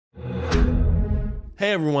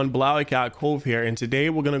Hey everyone, Cove here, and today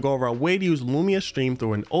we're going to go over a way to use Lumia Stream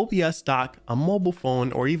through an OBS dock, a mobile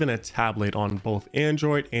phone, or even a tablet on both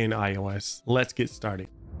Android and iOS. Let's get started.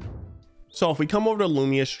 So if we come over to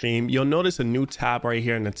Lumia Stream, you'll notice a new tab right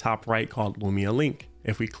here in the top right called Lumia Link.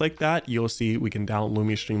 If we click that, you'll see we can download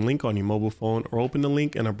Lumia Stream Link on your mobile phone or open the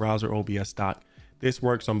link in a browser OBS dock. This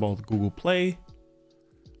works on both Google Play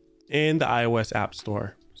and the iOS App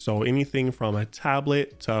Store. So anything from a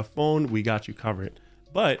tablet to a phone, we got you covered.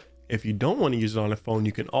 But if you don't want to use it on a phone,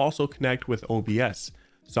 you can also connect with OBS.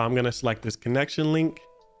 So I'm going to select this connection link,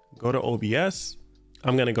 go to OBS.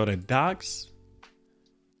 I'm going to go to Docs,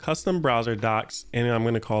 Custom Browser Docs, and I'm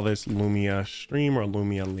going to call this Lumia Stream or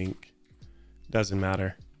Lumia Link. Doesn't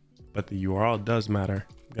matter, but the URL does matter.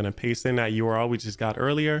 I'm going to paste in that URL we just got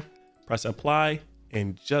earlier, press apply,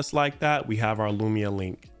 and just like that, we have our Lumia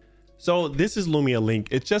Link. So this is Lumia Link.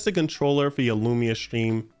 It's just a controller for your Lumia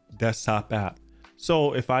Stream desktop app.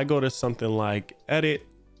 So if I go to something like edit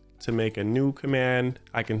to make a new command,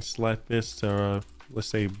 I can select this to, let's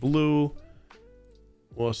say blue.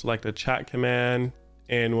 We'll select the chat command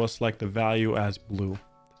and we'll select the value as blue.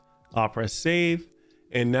 I'll press save.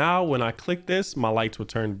 And now when I click this, my lights will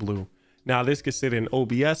turn blue. Now this could sit in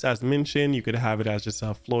OBS as mentioned. You could have it as just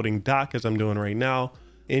a floating dock as I'm doing right now.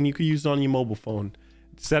 And you could use it on your mobile phone.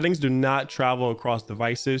 Settings do not travel across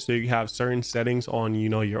devices, so you have certain settings on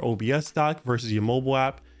your OBS dock versus your mobile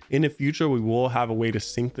app. In the future, we will have a way to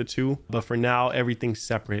sync the two, but for now, everything's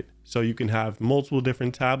separate. So you can have multiple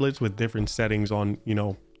different tablets with different settings on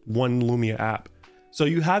one Lumia app. So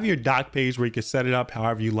you have your dock page where you can set it up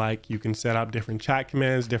however you like. You can set up different chat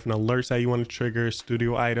commands, different alerts that you want to trigger,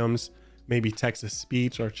 studio items, maybe text to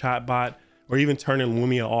speech or chatbot, or even turning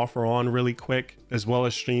Lumia off or on really quick, as well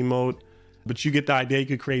as stream mode. But you get the idea. You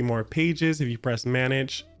could create more pages if you press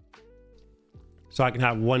manage. So I can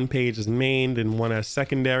have one page as main, then one as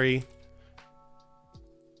secondary.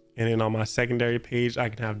 And then on my secondary page, I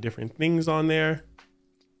can have different things on there.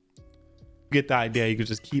 You get the idea. You could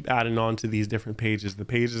just keep adding on to these different pages. The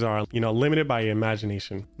pages are, limited by your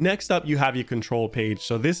imagination. Next up, you have your control page.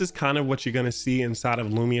 So this is kind of what you're going to see inside of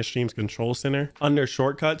Lumia Stream's control center. Under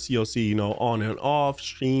shortcuts, you'll see, on and off,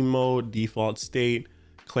 stream mode, default state,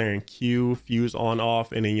 clear and queue, fuse on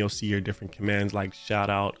off, and then you'll see your different commands like shout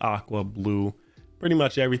out, aqua, blue, pretty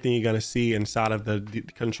much everything you're going to see inside of the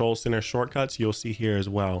control center shortcuts you'll see here as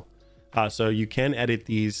well. So you can edit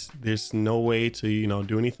these. There's no way to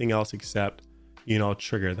do anything else except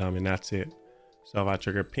trigger them, and that's it. So if I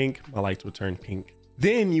trigger pink, my lights will turn pink.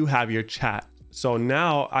 Then you have your chat. So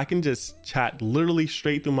now I can just chat literally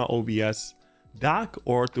straight through my OBS dock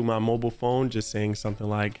or through my mobile phone, just saying something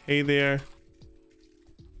like hey there,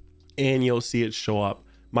 and you'll see it show up.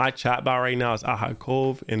 My chatbot right now is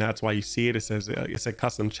Cove, and that's why you see it. It says it's a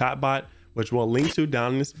custom chatbot, which we'll link to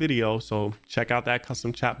down in this video. So check out that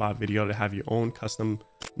custom chatbot video to have your own custom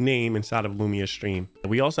name inside of Lumia Stream.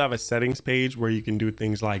 We also have a settings page where you can do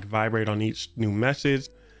things like vibrate on each new message.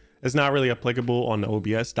 It's not really applicable on the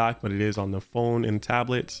OBS dock, but it is on the phone and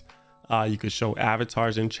tablets. You could show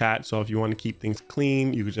avatars in chat. So if you want to keep things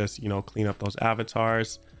clean, you could just clean up those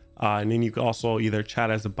avatars. And then you can also either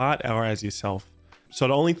chat as a bot or as yourself. So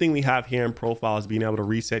the only thing we have here in profile is being able to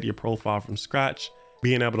reset your profile from scratch,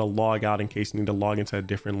 being able to log out in case you need to log into a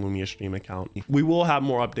different Lumia Stream account. We will have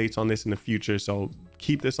more updates on this in the future, so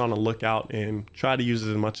keep this on the lookout and try to use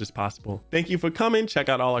it as much as possible. Thank you for coming. Check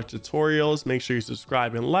out all our tutorials. Make sure you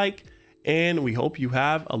subscribe and like, and we hope you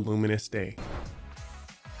have a luminous day.